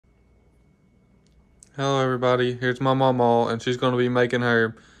Hello everybody, here's my Mamaw, and she's going to be making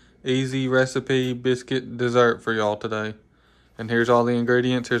her easy recipe biscuit dessert for y'all today. And here's all the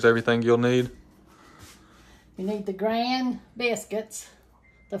ingredients, here's everything you'll need. You need the grand biscuits,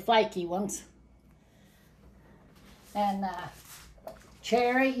 the flaky ones. And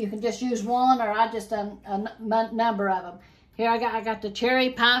cherry, you can just use one, or I just done a number of them. Here I got the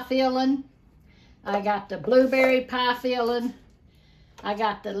cherry pie filling. I got the blueberry pie filling. I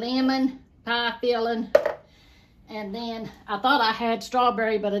got the lemon pie filling. And then I thought I had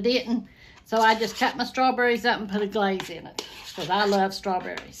strawberry, but I didn't. So I just cut my strawberries up and put a glaze in it, because I love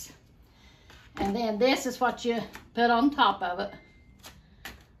strawberries. And then this is what you put on top of it.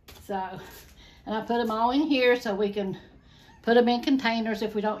 So, and I put them all in here so we can put them in containers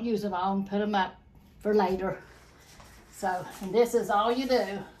if we don't use them all, and put them up for later. So, and this is all you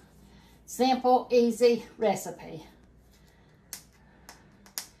do. Simple, easy recipe.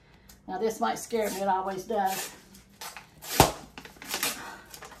 Now this might scare me, it always does. So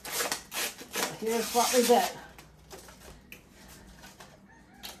here's what we do.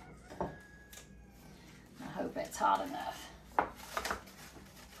 I hope it's hot enough.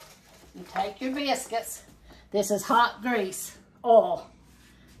 You take your biscuits. This is hot grease, oil.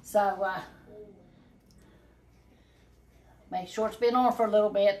 So make sure it's been on for a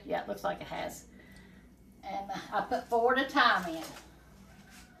little bit. Yeah, it looks like it has. And I put 4 at a time in.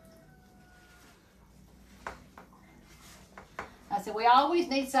 I said we always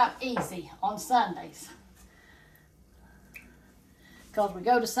need something easy on Sundays. Because we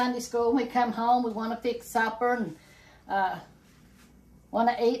go to Sunday school, we come home, we want to fix supper and want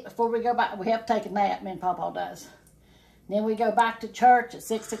to eat before we go back. We have to take a nap, me and Papa does. And then we go back to church at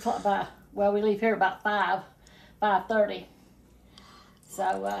 6 o'clock. Well, we leave here about 5:30.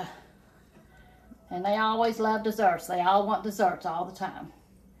 So, and they always love desserts. They all want desserts all the time.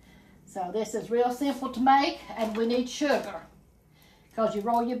 So this is real simple to make, and we need sugar. Because you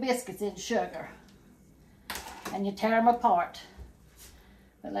roll your biscuits in sugar. And you tear them apart.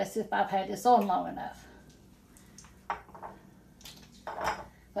 But let's see if I've had this on long enough.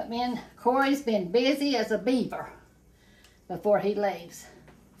 But man, Corey's been busy as a beaver before he leaves.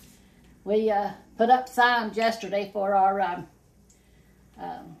 We put up signs yesterday for our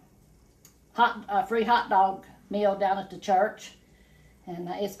free hot dog meal down at the church. And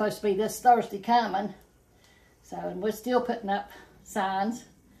it's supposed to be this Thursday coming. So, and we're still putting up signs.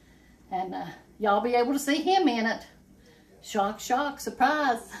 And y'all be able to see him in it. Shock, shock,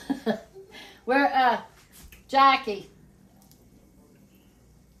 surprise. Where, Jackie.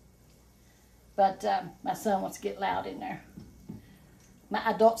 But my son wants to get loud in there. My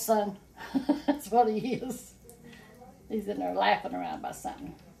adult son. That's what he is. He's in there laughing around about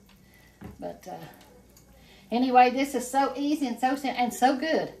something. But anyway, this is so easy and so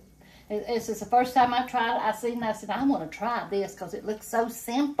good. This is the first time I tried it. I said, I want to try this because it looks so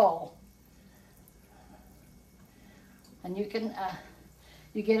simple. And you can,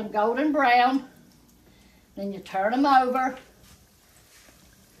 you get them golden brown. Then you turn them over.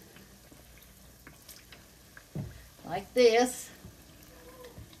 Like this.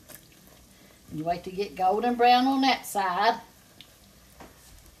 And you wait to get golden brown on that side.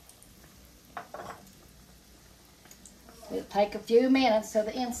 It'll take a few minutes so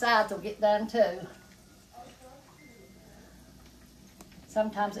the insides will get done too.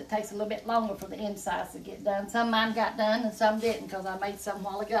 Sometimes it takes a little bit longer for the insides to get done. Some of mine got done and some didn't because I made some a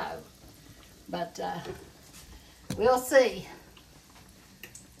while ago. But we'll see.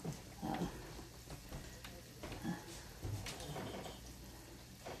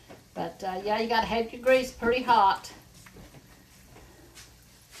 Yeah, you got to have your grease pretty hot.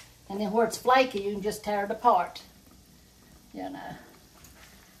 And then where it's flaky, you can just tear it apart. You know.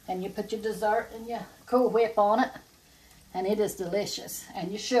 And you put your dessert and your Cool Whip on it. And it is delicious. And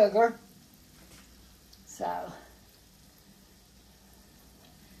your sugar. So.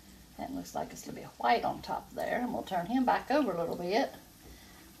 That looks like it's going to be white on top there. And we'll turn him back over a little bit.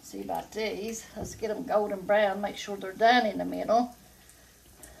 See about these. Let's get them golden brown. Make sure they're done in the middle.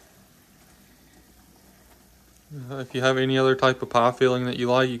 If you have any other type of pie filling that you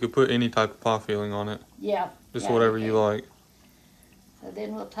like, you could put any type of pie filling on it. Yeah. Just whatever you like. So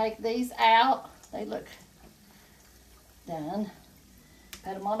then we'll take these out. They look done.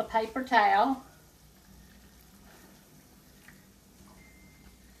 Put them on a paper towel.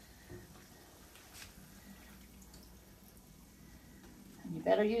 And you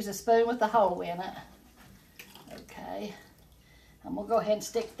better use a spoon with a hole in it. Okay. And we'll go ahead and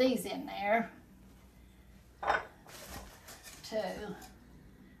stick these in there. Too.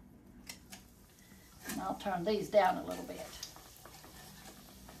 And I'll turn these down a little bit.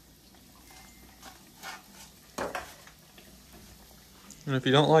 And if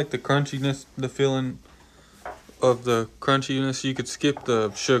you don't like the crunchiness, the feeling of the crunchiness, you could skip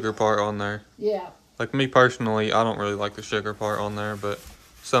the sugar part on there. Yeah. Like me personally, I don't really like the sugar part on there, but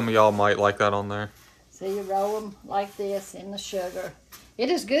some of y'all might like that on there. So you roll them like this in the sugar. It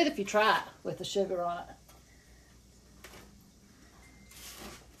is good if you try it with the sugar on it.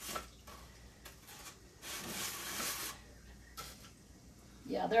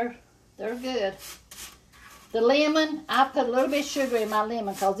 Yeah, they're good. The lemon, I put a little bit of sugar in my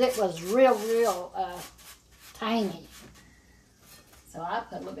lemon because it was real tangy. So I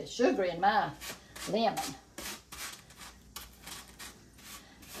put a little bit of sugar in my lemon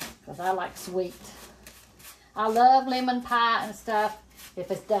because I like sweet. I love lemon pie and stuff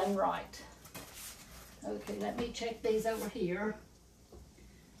if it's done right. Okay, let me check these over here.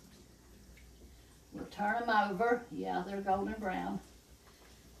 We'll turn them over. Yeah, they're golden brown.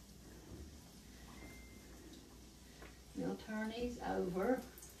 We'll turn these over.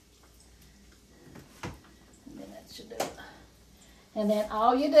 And then that should do it. And then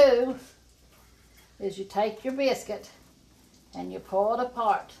all you do is you take your biscuit and you pull it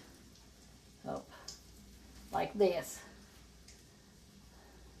apart. Oh, like this.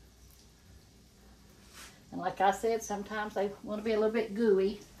 And like I said, sometimes they want to be a little bit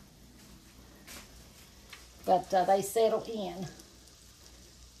gooey, but they settle in.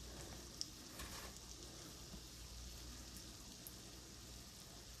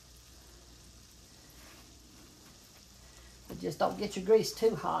 But just don't get your grease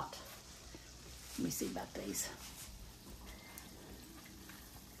too hot. Let me see about these.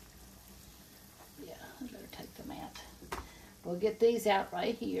 Yeah, I better take them out. We'll get these out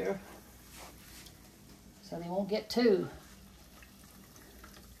right here so they won't get too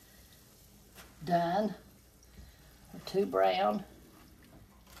done or too brown.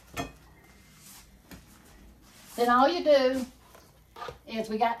 Then all you do is,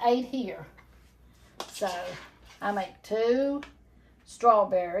 we got 8 here. So I make 2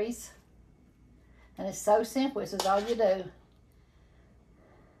 strawberries. And it's so simple. This is all you do.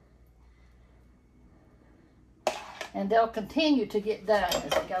 And they'll continue to get done as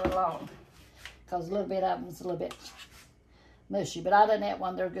they go along. Because a little bit of them's a little bit mushy. But I done that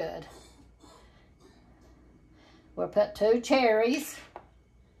one, they're good. We'll put 2 cherries.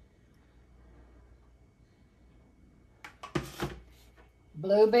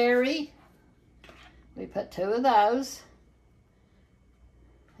 Blueberry. We put 2 of those.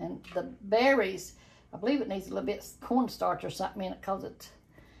 And the berries, I believe it needs a little bit of cornstarch or something in it because it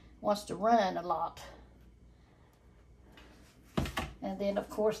wants to run a lot. And then, of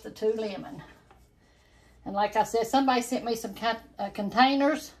course, the 2 lemon. And like I said, somebody sent me some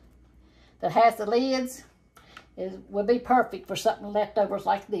containers that has the lids. It would be perfect for something leftovers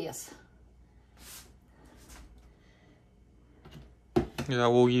like this. Yeah,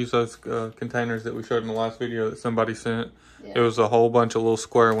 we'll use those containers that we showed in the last video that somebody sent. Yeah. It was a whole bunch of little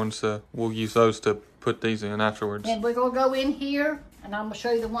square ones, so we'll use those to put these in afterwards. And we're going to go in here, and I'm going to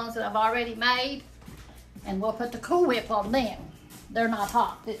show you the ones that I've already made. And we'll put the Cool Whip on them. They're not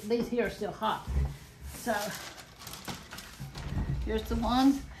hot. These here are still hot. So, here's the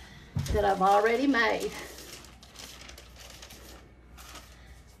ones that I've already made.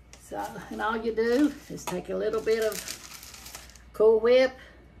 So, and all you do is take a little bit of Cool Whip,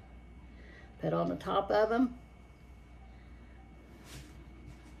 put on the top of them.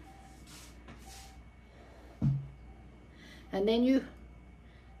 And then you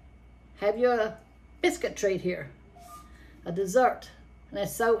have your biscuit treat here, a dessert. And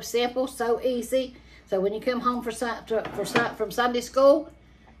it's so simple, so easy. So when you come home from Sunday school,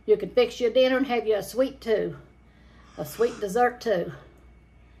 you can fix your dinner and have you a sweet too, a sweet dessert too.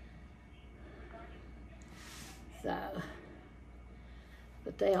 So,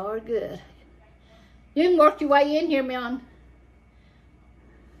 but they are good. You can work your way in here, man.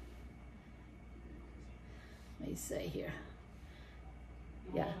 Let me see here.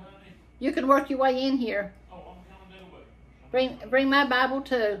 Yeah, you can work your way in here. Bring my Bible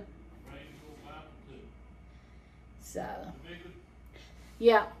too. So,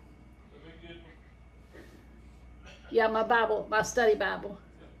 yeah. Yeah, my Bible, my study Bible.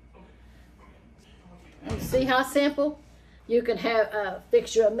 And see how simple? You can have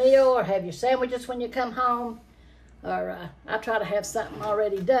fix your meal or have your sandwiches when you come home. Or I try to have something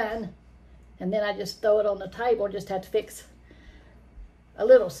already done. And then I just throw it on the table. Just have to fix a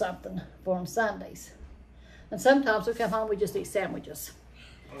little something for them Sundays. And sometimes we come home, we just eat sandwiches.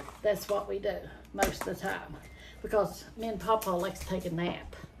 That's what we do most of the time. Because me and Papa likes to take a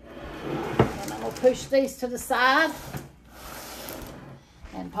nap. And I'm going to push these to the side.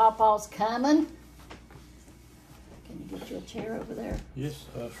 And Papa's coming. Can you Get you a chair over there. Yes,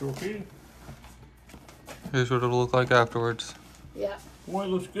 sure can. Here's what it'll look like afterwards. Yeah. Boy, it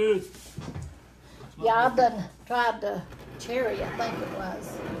looks good. Yeah, I've tried the cherry, I think it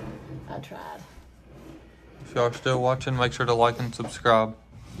was. I tried. If y'all are still watching, make sure to like and subscribe.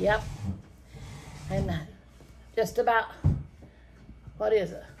 Yep. And just about, what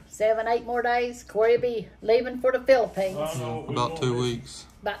is it, 7, 8 more days, Corey will be leaving for the Philippines. About 2 weeks.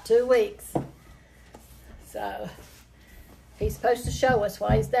 About 2 weeks. So, he's supposed to show us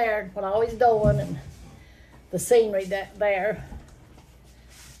why he's there and what all he's doing and the scenery there.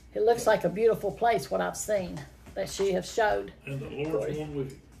 It looks like a beautiful place, what I've seen, that she has showed. And the Lord's going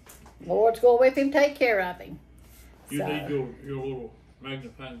with you. Lord's going with him, take care of him. You need your little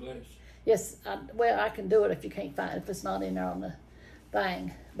magnifying glass. Yes, well, I can do it if you can't find it, if it's not in there on the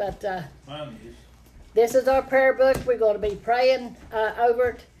thing. But Mine is. this is our prayer book. We're going to be praying over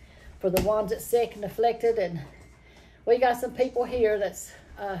it for the ones that's sick and afflicted. And we got some people here that's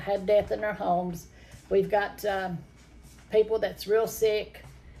had death in their homes. We've got people that's real sick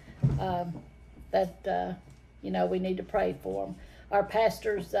that, you know, we need to pray for them. Our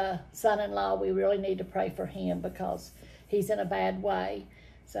pastor's son-in-law, we really need to pray for him because he's in a bad way.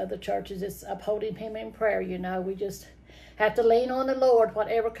 So the church is just upholding him in prayer, you know. We just have to lean on the Lord,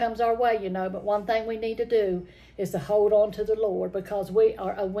 whatever comes our way, you know. But one thing we need to do is to hold on to the Lord because we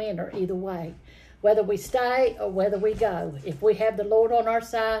are a winner either way. Whether we stay or whether we go. If we have the Lord on our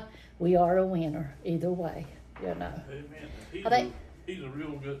side, we are a winner either way, you know. Amen. He's a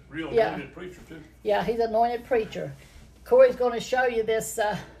real good, anointed preacher too. Yeah, he's an anointed preacher. Corey's going to show you this.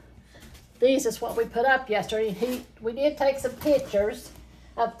 These is what we put up yesterday. We did take some pictures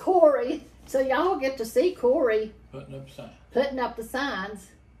of Corey, so y'all get to see Corey putting up the signs.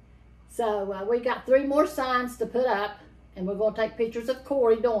 So we got 3 more signs to put up, and we're going to take pictures of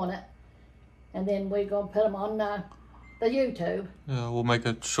Corey doing it, and then we're going to put them on the YouTube. Yeah, we'll make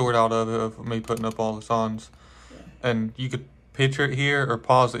a short out of it of me putting up all the signs. Yeah. And you could picture it here or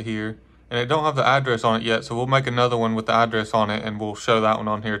pause it here. And it don't have the address on it yet, so we'll make another one with the address on it, and we'll show that one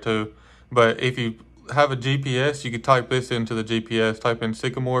on here too. But if you have a GPS, you could type this into the GPS, type in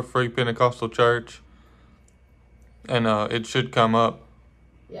Sycamore Free Pentecostal Church, and it should come up.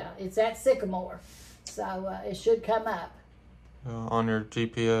 Yeah, it's at Sycamore, so it should come up. On your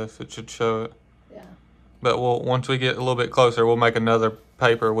GPS, it should show it. Yeah. But once we get a little bit closer, we'll make another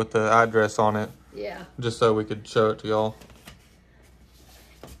paper with the address on it. Yeah. Just so we could show it to y'all.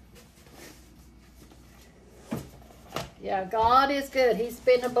 Yeah, God is good. He's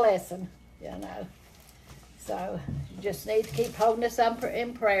been a blessing, you know. So you just need to keep holding us up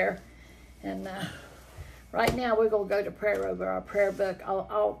in prayer. And right now we're going to go to prayer over our prayer book,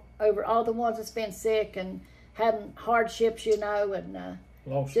 over all the ones that's been sick and having hardships, you know, and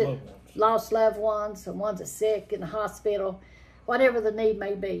lost loved ones, and ones that's sick in the hospital, whatever the need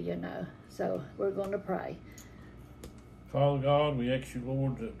may be, you know. So we're going to pray. Father God, we ask you,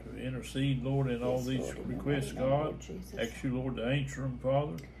 Lord, to intercede, Lord, in all these requests, God. Ask you, Lord, to answer them,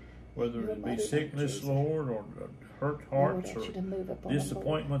 Father, whether it be sickness, Lord, or hurt hearts, or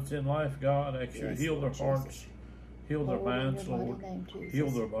disappointments in life, God. Ask you to heal their hearts, heal their minds, Lord, heal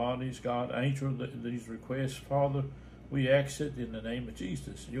their bodies, God. Answer these requests, Father. We ask it in the name of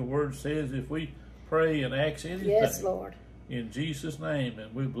Jesus. Your word says if we pray and ask anything, yes, Lord, in Jesus' name,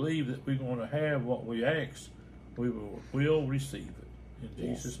 and we believe that we're going to have what we ask, we will receive it.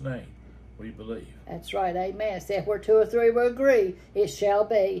 In Jesus' name, we believe. That's right, amen. It said where 2 or 3 will agree, it shall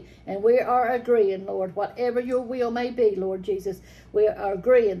be. And we are agreeing, Lord, whatever your will may be, Lord Jesus, we are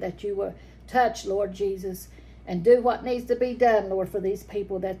agreeing that you will touch, Lord Jesus, and do what needs to be done, Lord, for these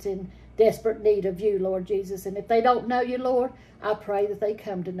people that's in desperate need of you, Lord Jesus. And if they don't know you, Lord, I pray that they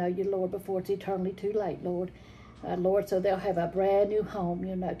come to know you, Lord, before it's eternally too late, Lord. Lord, so they'll have a brand new home,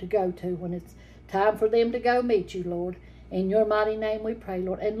 you know, to go to when it's time for them to go meet you, Lord. In your mighty name we pray,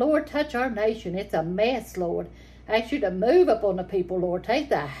 Lord. And Lord, touch our nation. It's a mess, Lord. I ask you to move upon the people, Lord. Take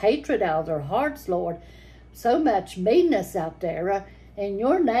the hatred out of their hearts, Lord. So much meanness out there. In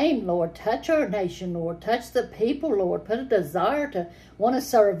your name, Lord, touch our nation, Lord. Touch the people, Lord. Put a desire to want to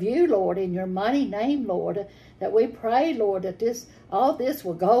serve you, Lord, in your mighty name, Lord. That we pray, Lord, that all this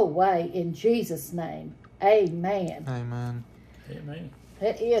will go away in Jesus' name. Amen. Amen. Amen.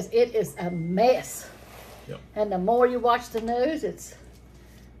 It is a mess. Yep. And the more you watch the news, it's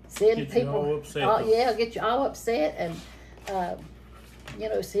seeing people all upset. get you all upset, and you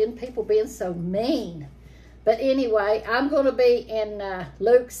know, seeing people being so mean. But anyway, I'm going to be in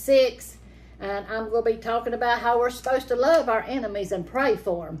Luke 6, and I'm going to be talking about how we're supposed to love our enemies and pray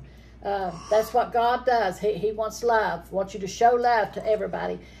for them. That's what God does. He wants love, wants you to show love to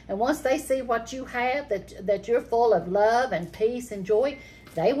everybody. And once they see what you have, that you're full of love and peace and joy,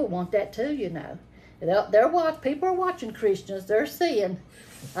 they will want that too, you know. People are watching Christians. They're seeing.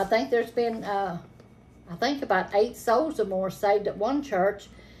 I think there's been, I think about 8 souls or more saved at one church.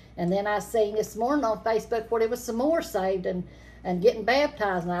 And then I seen this morning on Facebook where there was some more saved and getting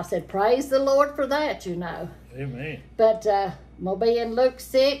baptized. And I said, praise the Lord for that, you know. Amen. But I'm going to be in Luke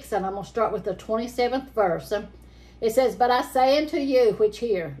 6, and I'm going to start with the 27th verse. It says, but I say unto you which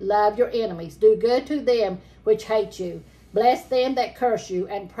hear, love your enemies, do good to them which hate you, bless them that curse you,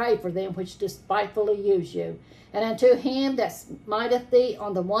 and pray for them which despitefully use you. And unto him that smiteth thee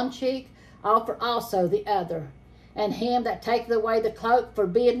on the one cheek, offer also the other. And him that taketh away the cloak,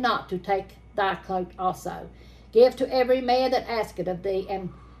 forbid not to take thy cloak also. Give to every man that asketh of thee, and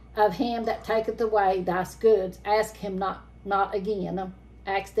of him that taketh away thy goods, ask him not again.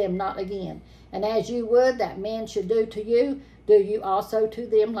 Ask them not again. And as you would that men should do to you, do you also to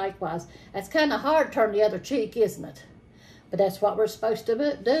them likewise. That's kind of hard to turn the other cheek, isn't it? But that's what we're supposed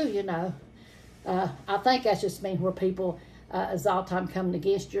to do, you know. I think that's just mean where people is all the time coming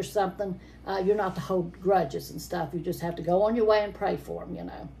against you or something. You're not to hold grudges and stuff. You just have to go on your way and pray for them, you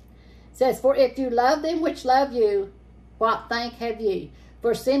know. It says, for if you love them which love you, what thank have ye?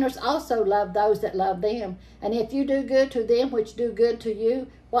 For sinners also love those that love them. And if you do good to them which do good to you,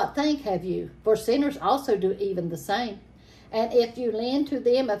 what thank have you? For sinners also do even the same. And if you lend to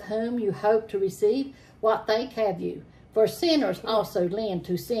them of whom you hope to receive, what thank have you? For sinners also lend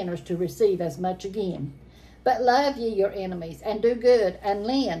to sinners to receive as much again. But love ye your enemies, and do good, and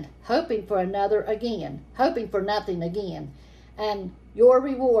lend, hoping for nothing again. And your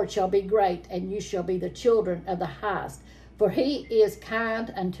reward shall be great, and you shall be the children of the highest. For he is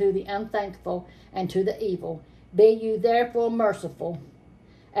kind unto the unthankful and to the evil. Be you therefore merciful,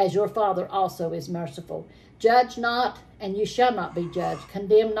 as your Father also is merciful. Judge not, and you shall not be judged.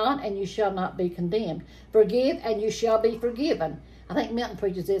 Condemn not, and you shall not be condemned. Forgive, and you shall be forgiven. I think Milton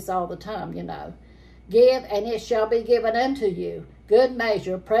preaches this all the time, you know. Give, and it shall be given unto you. Good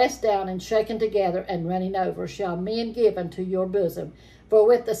measure, pressed down and shaken together and running over, shall men give unto your bosom. For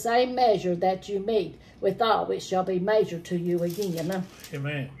with the same measure that you meet, withal it shall be measured to you again.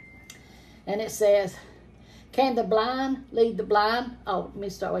 Amen. And it says, can the blind lead the blind? Oh, let me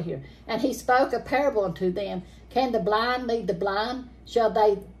start right here. And he spoke a parable unto them. Can the blind lead the blind? Shall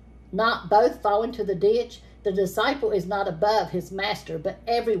they not both fall into the ditch? The disciple is not above his master, but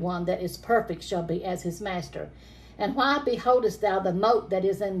everyone that is perfect shall be as his master. And why beholdest thou the mote that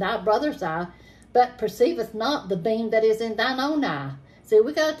is in thy brother's eye, but perceiveth not the beam that is in thine own eye? See,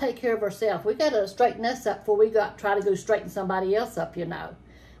 we got to take care of ourselves. We got to straighten us up before we try to go straighten somebody else up, you know.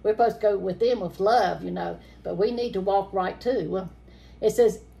 We're supposed to go with them with love, you know, but we need to walk right too. Well, it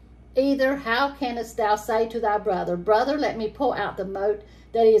says, either how canst thou say to thy brother, brother, let me pull out the mote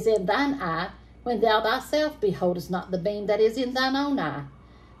that is in thine eye, when thou thyself beholdest not the beam that is in thine own eye?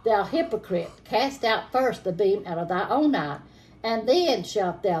 Thou hypocrite, cast out first the beam out of thy own eye, and then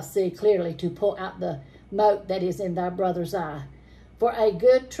shalt thou see clearly to pull out the mote that is in thy brother's eye. For a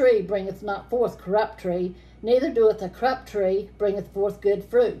good tree bringeth not forth corrupt tree, neither doeth a corrupt tree bringeth forth good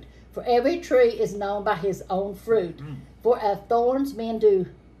fruit. For every tree is known by his own fruit. For of thorns men do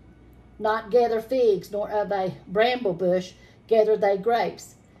not gather figs, nor of a bramble bush gather they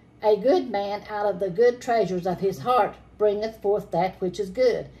grapes. A good man out of the good treasures of his heart bringeth forth that which is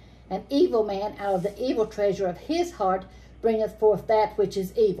good. An evil man out of the evil treasure of his heart bringeth forth that which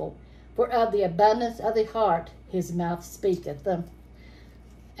is evil. For of the abundance of the heart his mouth speaketh.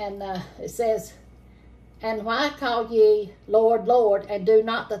 And it says, and why call ye Lord, Lord, and do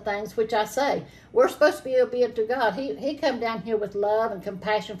not the things which I say? We're supposed to be obedient to God. He come down here with love and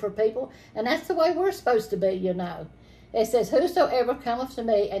compassion for people, and that's the way we're supposed to be, you know. It says, whosoever cometh to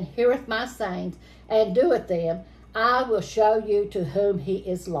me and heareth my sayings and doeth them, I will show you to whom he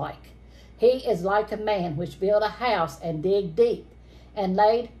is like. He is like a man which built a house and digged deep and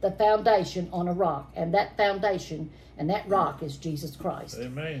laid the foundation on a rock. And that foundation and that rock is Jesus Christ.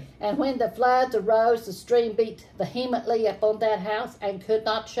 Amen. And when the floods arose, the stream beat vehemently upon that house and could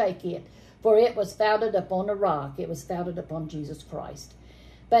not shake it, for it was founded upon a rock. It was founded upon Jesus Christ.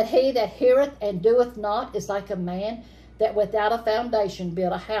 But he that heareth and doeth not is like a man that without a foundation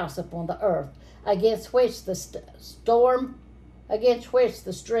built a house upon the earth, against which the stream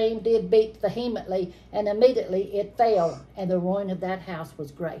did beat vehemently, and immediately it fell, and the ruin of that house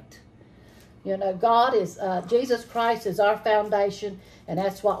was great. You know, God is, Jesus Christ is our foundation, and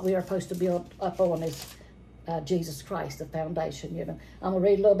that's what we are supposed to build up on, is Jesus Christ, the foundation. You know, I'm going to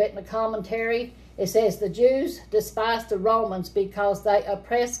read a little bit in the commentary. It says, the Jews despised the Romans because they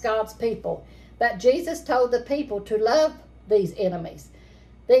oppressed God's people. But Jesus told the people to love these enemies.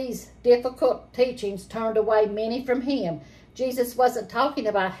 These difficult teachings turned away many from him. Jesus wasn't talking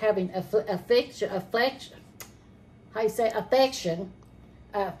about having affection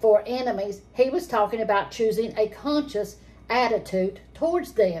for enemies. He was talking about choosing a conscious attitude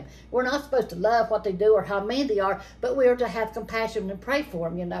towards them. We're not supposed to love what they do or how mean they are, but we are to have compassion and pray for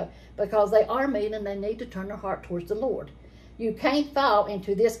them, you know, because they are mean and they need to turn their heart towards the Lord. You can't fall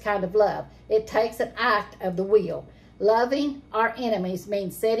into this kind of love. It takes an act of the will. Loving our enemies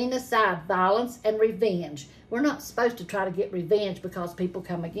means setting aside violence and revenge. We're not supposed to try to get revenge because people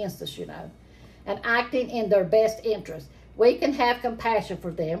come against us, you know, and acting in their best interest. We can have compassion for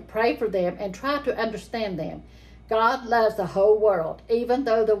them, pray for them, and try to understand them. God loves the whole world, even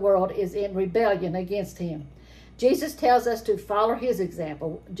though the world is in rebellion against him. Jesus tells us to follow his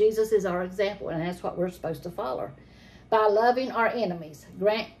example. Jesus is our example, and that's what we're supposed to follow. By loving our enemies,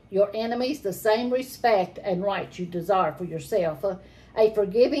 grant your enemies the same respect and rights you desire for yourself. A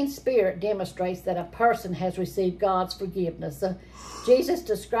forgiving spirit demonstrates that a person has received God's forgiveness. Jesus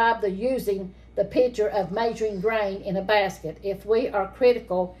described using the picture of measuring grain in a basket. If we are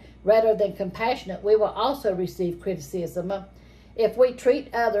critical rather than compassionate, we will also receive criticism. If we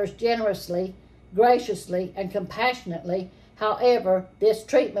treat others generously, graciously, and compassionately, however, this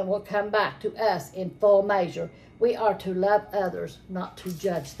treatment will come back to us in full measure. We are to love others, not to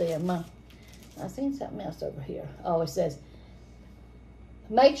judge them. I've seen something else over here. Oh, it says,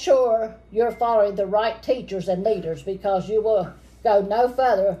 make sure you're following the right teachers and leaders because you will go no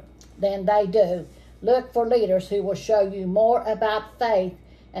further than they do. Look for leaders who will show you more about faith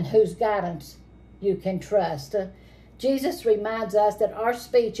and whose guidance you can trust. Jesus reminds us that our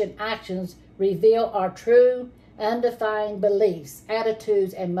speech and actions reveal our true, undefined beliefs,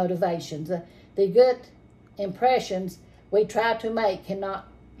 attitudes, and motivations. The good impressions we try to make cannot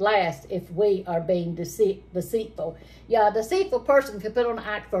last if we are being deceitful. Yeah, a deceitful person can put on an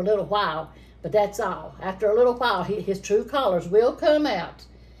act for a little while, but that's all. After a little while, his true colors will come out.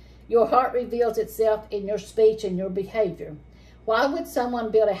 Your heart reveals itself in your speech and your behavior. Why would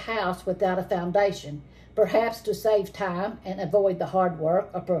someone build a house without a foundation? Perhaps to save time and avoid the hard work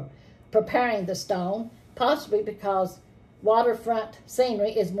of preparing the stone, possibly because waterfront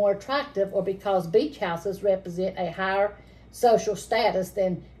scenery is more attractive or because beach houses represent a higher social status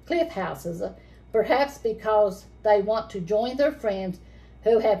than cliff houses, perhaps because they want to join their friends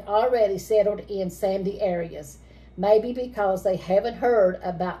who have already settled in sandy areas, maybe because they haven't heard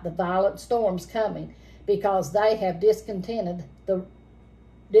about the violent storms coming, because they have discounted the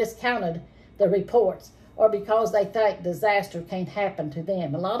reports, or because they think disaster can't happen to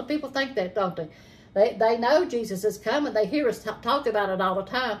them. A lot of people think that, don't they? They know Jesus is coming. They hear us talk about it all the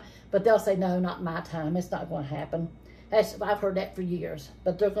time, but they'll say, no, not my time. It's not going to happen. I've heard that for years,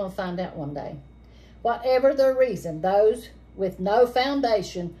 but they're going to find out one day. Whatever their reason, those with no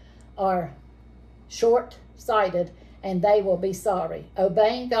foundation are short-sighted, and they will be sorry.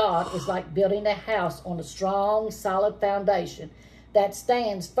 Obeying God is like building a house on a strong, solid foundation that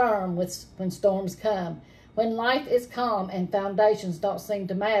stands firm when storms come. When life is calm and foundations don't seem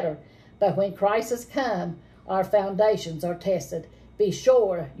to matter, but when crises come, our foundations are tested. Be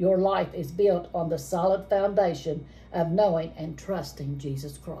sure your life is built on the solid foundation of knowing and trusting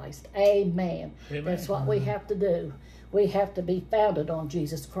Jesus Christ. Amen. Amen. That's what we have to do. We have to be founded on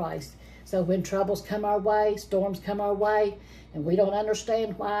Jesus Christ. So when troubles come our way, storms come our way, and we don't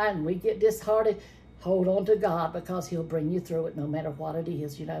understand why, and we get disheartened, hold on to God, because he'll bring you through it no matter what it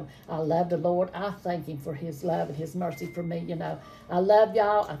is, you know. I love the Lord. I thank him for his love and his mercy for me, you know. I love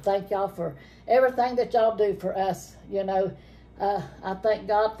y'all. I thank y'all for everything that y'all do for us, you know. I thank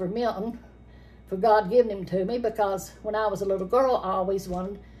God for Milton, for God giving him to me, because when I was a little girl, I always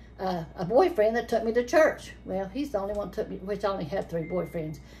wanted a boyfriend that took me to church. Well, he's the only one that took me, which I only had 3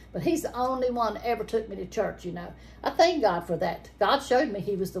 boyfriends, but he's the only one that ever took me to church, you know. I thank God for that. God showed me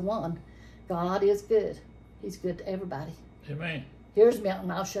he was the one. God is good. He's good to everybody. Amen. Here's Milton.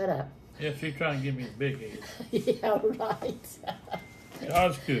 I'll shut up. Yeah, she's trying to give me a big head. Yeah, right.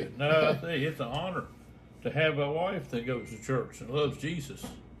 God's good. No, I tell you, it's an honor to have a wife that goes to church and loves Jesus,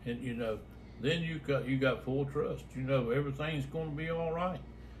 and you know, then you got full trust. You know, everything's going to be all right.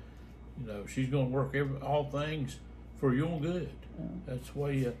 You know, she's going to work all things for your good. That's the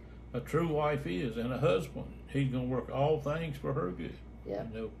way a true wife is, and a husband. He's going to work all things for her good. Yeah.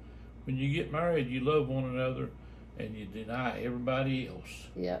 You know, when you get married, you love one another, and you deny everybody else.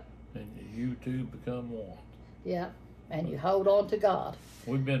 Yep. And you two become one. Yeah. And you hold on to God.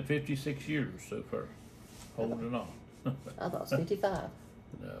 We've been 56 years so far. holding on. I thought it was 55.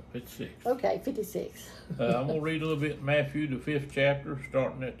 No, 56. Okay, 56. I'm going to read a little bit in Matthew, the 5th chapter,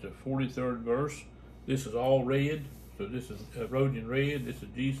 starting at the 43rd verse. This is all red, so this is wrote in red. This is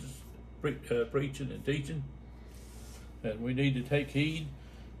Jesus preaching and teaching. And we need to take heed.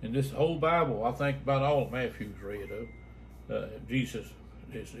 And this whole Bible, I think about all of Matthew's read of.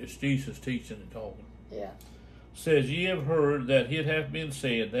 It's Jesus teaching and talking. Yeah. Says, ye have heard that it hath been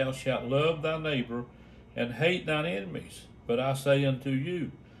said, thou shalt love thy neighbor and hate thine enemies. But I say unto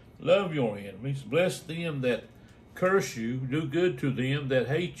you, love your enemies, bless them that curse you, do good to them that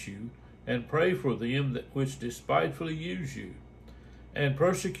hate you, and pray for them which despitefully use you, and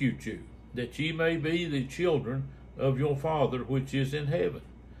persecute you, that ye may be the children of your Father which is in heaven.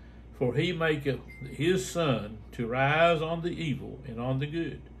 For he maketh his sun to rise on the evil and on the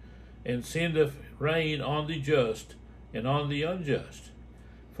good, and sendeth rain on the just and on the unjust.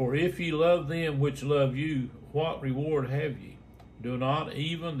 For if ye love them which love you, what reward have ye? Do not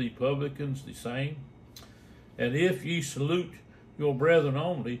even the publicans the same? And if ye salute your brethren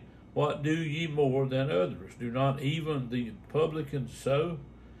only, what do ye more than others? Do not even the publicans so?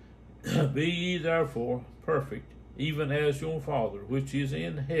 Be ye therefore perfect, even as your Father which is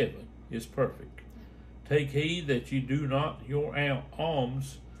in heaven is perfect. Take heed that ye do not your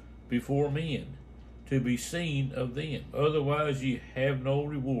alms before men, to be seen of them. Otherwise ye have no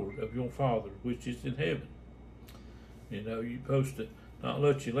reward of your Father which is in heaven. You know, you're supposed to not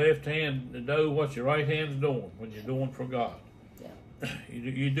let your left hand know what your right hand's doing when you're doing for God. Yeah.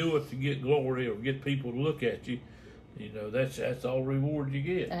 You do it to get glory or get people to look at you. You know, that's all reward you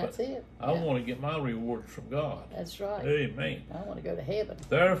get. That's but it. I want to get my rewards from God. That's right. Amen. I want to go to heaven.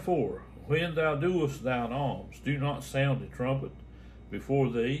 Therefore, when thou doest thine alms, do not sound the trumpet before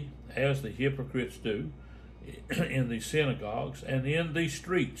thee, as the hypocrites do, in the synagogues and in the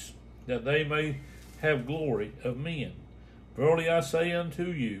streets, that they may have glory of men. Verily I say unto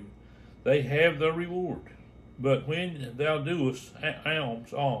you, they have their reward. But when thou doest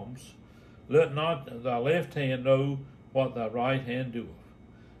alms, let not thy left hand know what thy right hand doeth,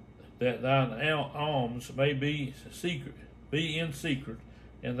 that thine alms may be in secret,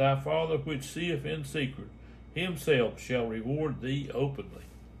 and thy Father which seeth in secret himself shall reward thee openly.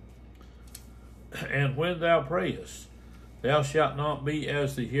 And when thou prayest, thou shalt not be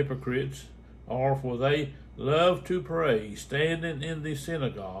as the hypocrites are, for they love to pray, standing in the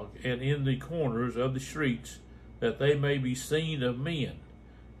synagogue and in the corners of the streets, that they may be seen of men.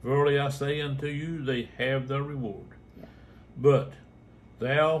 Verily I say unto you, they have their reward. Yeah. But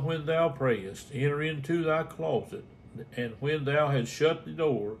thou, when thou prayest, enter into thy closet, and when thou hast shut the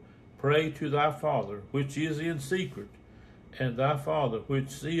door, pray to thy Father which is in secret, and thy Father which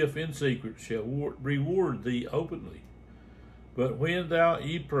seeth in secret shall reward thee openly. But when thou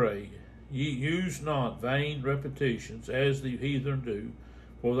pray, ye use not vain repetitions, as the heathen do,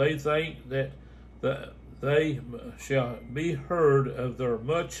 for they think that they shall be heard of their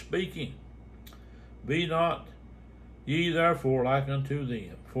much speaking. Be not ye therefore like unto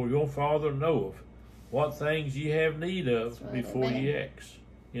them, for your Father knoweth what things ye have need of before ye ask.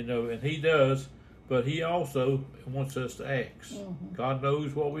 You know, and he does, but he also wants us to ask. Mm-hmm. God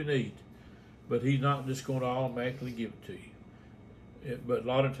knows what we need, but he's not just going to automatically give it to you. But a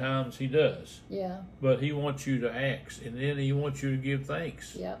lot of times he does. Yeah. But he wants you to ask, and then he wants you to give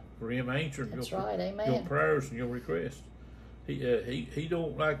thanks. Yep. For him answering your prayers and your requests. He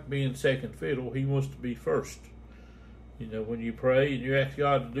don't like being second fiddle. He wants to be first. You know, when you pray and you ask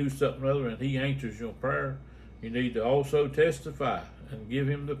God to do something other, and he answers your prayer, you need to also testify and give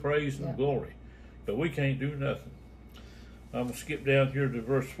him the praise and glory. But we can't do nothing. I'm going to skip down here to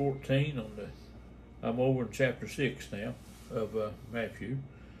verse 14. I'm over in chapter 6 now of Matthew.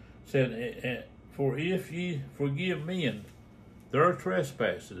 It said, for if ye forgive men their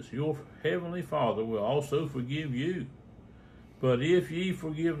trespasses, your heavenly Father will also forgive you. But if ye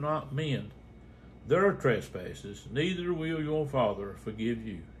forgive not men their trespasses, neither will your Father forgive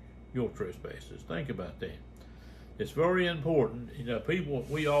you your trespasses. Think about that. It's very important. You know, people,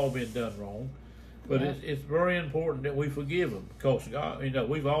 we all been done wrong, but it's very important that we forgive them, because God, you know,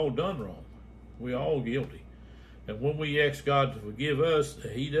 we've all done wrong. We're all guilty. And when we ask God to forgive us,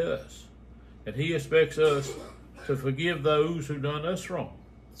 he does. And he expects us to forgive those who done us wrong.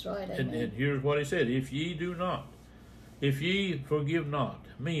 That's right. And here's what he said: if ye forgive not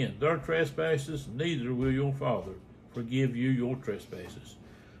men their trespasses, neither will your Father forgive you your trespasses.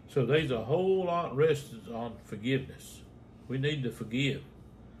 So there's a whole lot rested on forgiveness. We need to forgive.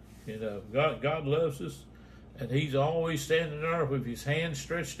 You know, God loves us, and he's always standing there with his hand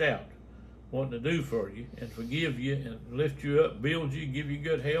stretched out, wanting to do for you and forgive you and lift you up, build you, give you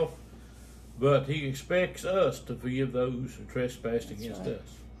good health. But he expects us to forgive those who trespass against us.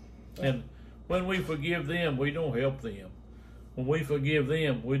 Yeah. And when we forgive them, we don't help them. When we forgive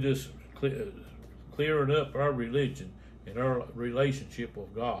them, we just clearing up our religion and our relationship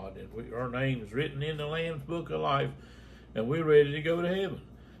with God. And our name is written in the Lamb's Book of Life, and we're ready to go to heaven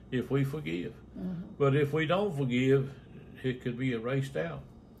if we forgive. Mm-hmm. But if we don't forgive, it could be erased out.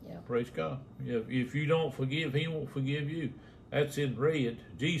 Yeah. Praise God. If you don't forgive, he won't forgive you. That's in red.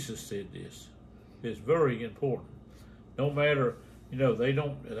 Jesus said this. It's very important. No matter, they're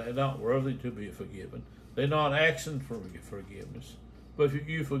not worthy to be forgiven. They're not asking for forgiveness. But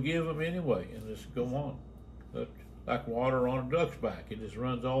you forgive them anyway, and just go on. But like water on a duck's back. It just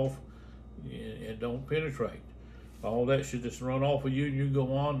runs off and don't penetrate. All that should just run off of you, and you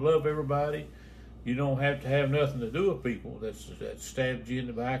go on, love everybody. You don't have to have nothing to do with people that stabbed you in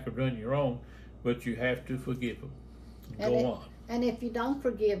the back or done you wrong, but you have to forgive them. Go on. And if you don't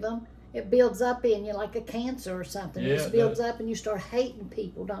forgive them, it builds up in you like a cancer or something. Yeah, it just builds up, and you start hating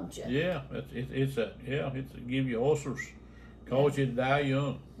people, don't you? Yeah, it's give you ulcers, cause you to die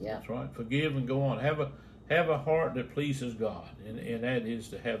young. Yeah, that's right. Forgive and go on. Have a heart that pleases God, and that is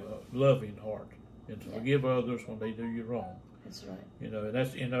to have a loving heart and to forgive others when they do you wrong. That's right. And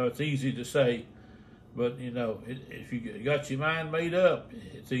that's it's easy to say, but if you got your mind made up,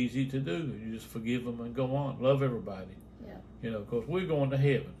 it's easy to do. You just forgive them and go on. Love everybody. Yeah. Because we're going to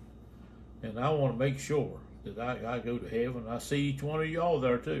heaven. And I want to make sure that I go to heaven. I see each one of y'all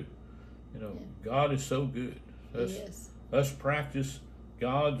there too. God is so good. Let's practice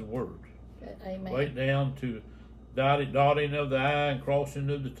God's word. Amen. Right down to dotting of the I and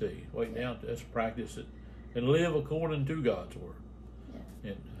crossing of the T. Right down to let's practice it and live according to God's word.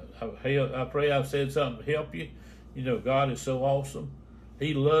 Yeah. And I pray I've said something to help you. God is so awesome.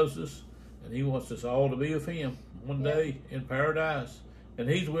 He loves us, and he wants us all to be with him one day in paradise. And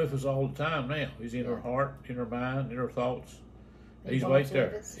he's with us all the time now. He's in our heart, in our mind, in our thoughts. He's right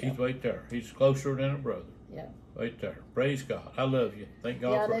there. He's right there. He's closer than a brother. Yeah. Right there. Praise God. I love you. Thank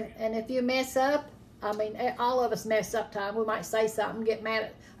God for you. And if you mess up, all of us mess up time. We might say something, get mad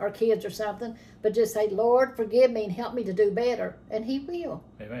at our kids or something, but just say, Lord, forgive me and help me to do better. And he will.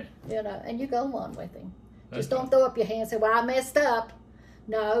 Amen. And you go on with him. Just don't throw up your hands and say, well, I messed up.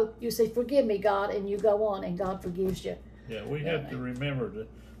 No, you say, forgive me, God, and you go on, and God forgives you. Yeah, we have to remember that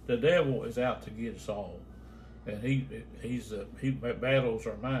the devil is out to get us all, and he battles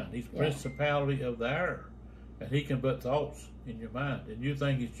our mind. He's principality of the air, and he can put thoughts in your mind, and you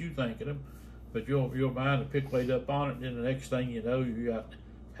think it's you thinking them, but your mind will pick right up on it. And then the next thing you know, you got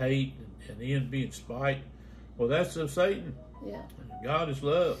hate and envy and spite. Well, that's of Satan. Yeah. God is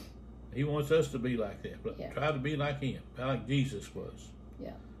love. He wants us to be like that, but try to be like him, like Jesus was.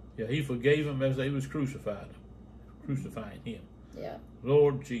 Yeah. Yeah. He forgave him as they was crucifying him. Yeah.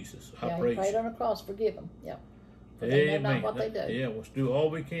 Lord Jesus, I praise you. He prayed on the cross, forgive them. Yeah. But they know not what they do. Yeah, let's do all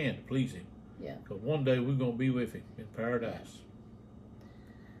we can to please him. Yeah. Because one day we're going to be with him in paradise. Yeah.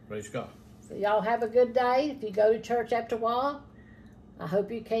 Praise God. So y'all have a good day. If you go to church after a while, I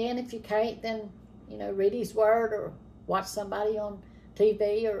hope you can. If you can't, then, read his word or watch somebody on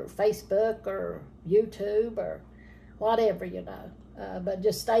TV or Facebook or YouTube or whatever, but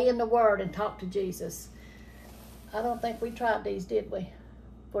just stay in the word and talk to Jesus. I don't think we tried these, did we?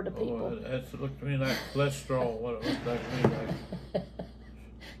 For the people. It looked to me like cholesterol. What it looked like to me like.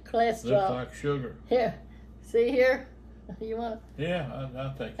 Cholesterol. Looks like sugar. Here. See here? You want? Yeah,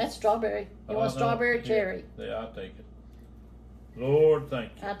 I'll take it. That's strawberry. You want strawberry cherry? Yeah, I'll take it. Lord,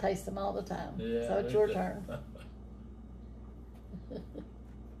 thank you. I taste them all the time. Yeah, so it's your turn.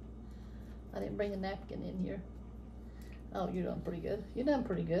 I didn't bring a napkin in here. Oh, you're doing pretty good. You're done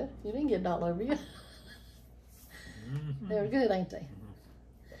pretty good. You didn't get it all over you. Mm-hmm. They're good, ain't they?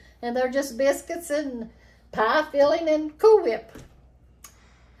 Mm-hmm. And they're just biscuits and pie filling and Cool Whip.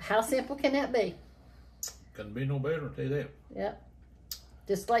 How simple can that be? Couldn't be no better, I'll tell you that. Yep.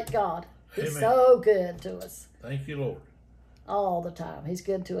 Just like God. He's so good to us. Thank you, Lord. All the time. He's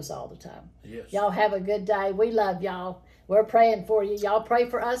good to us all the time. Yes. Y'all have a good day. We love y'all. We're praying for you. Y'all pray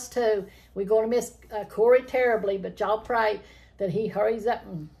for us too. We're going to miss Corey terribly, but y'all pray that he hurries up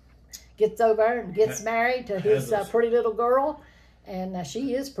and gets over and gets married to his pretty little girl. And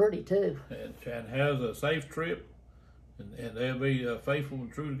she is pretty too. And has a safe trip. And they'll be faithful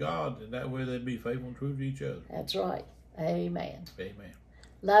and true to God. And that way they'll be faithful and true to each other. That's right. Amen. Amen.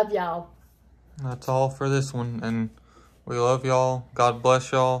 Love y'all. That's all for this one. And we love y'all. God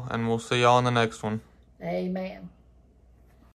bless y'all. And we'll see y'all in the next one. Amen.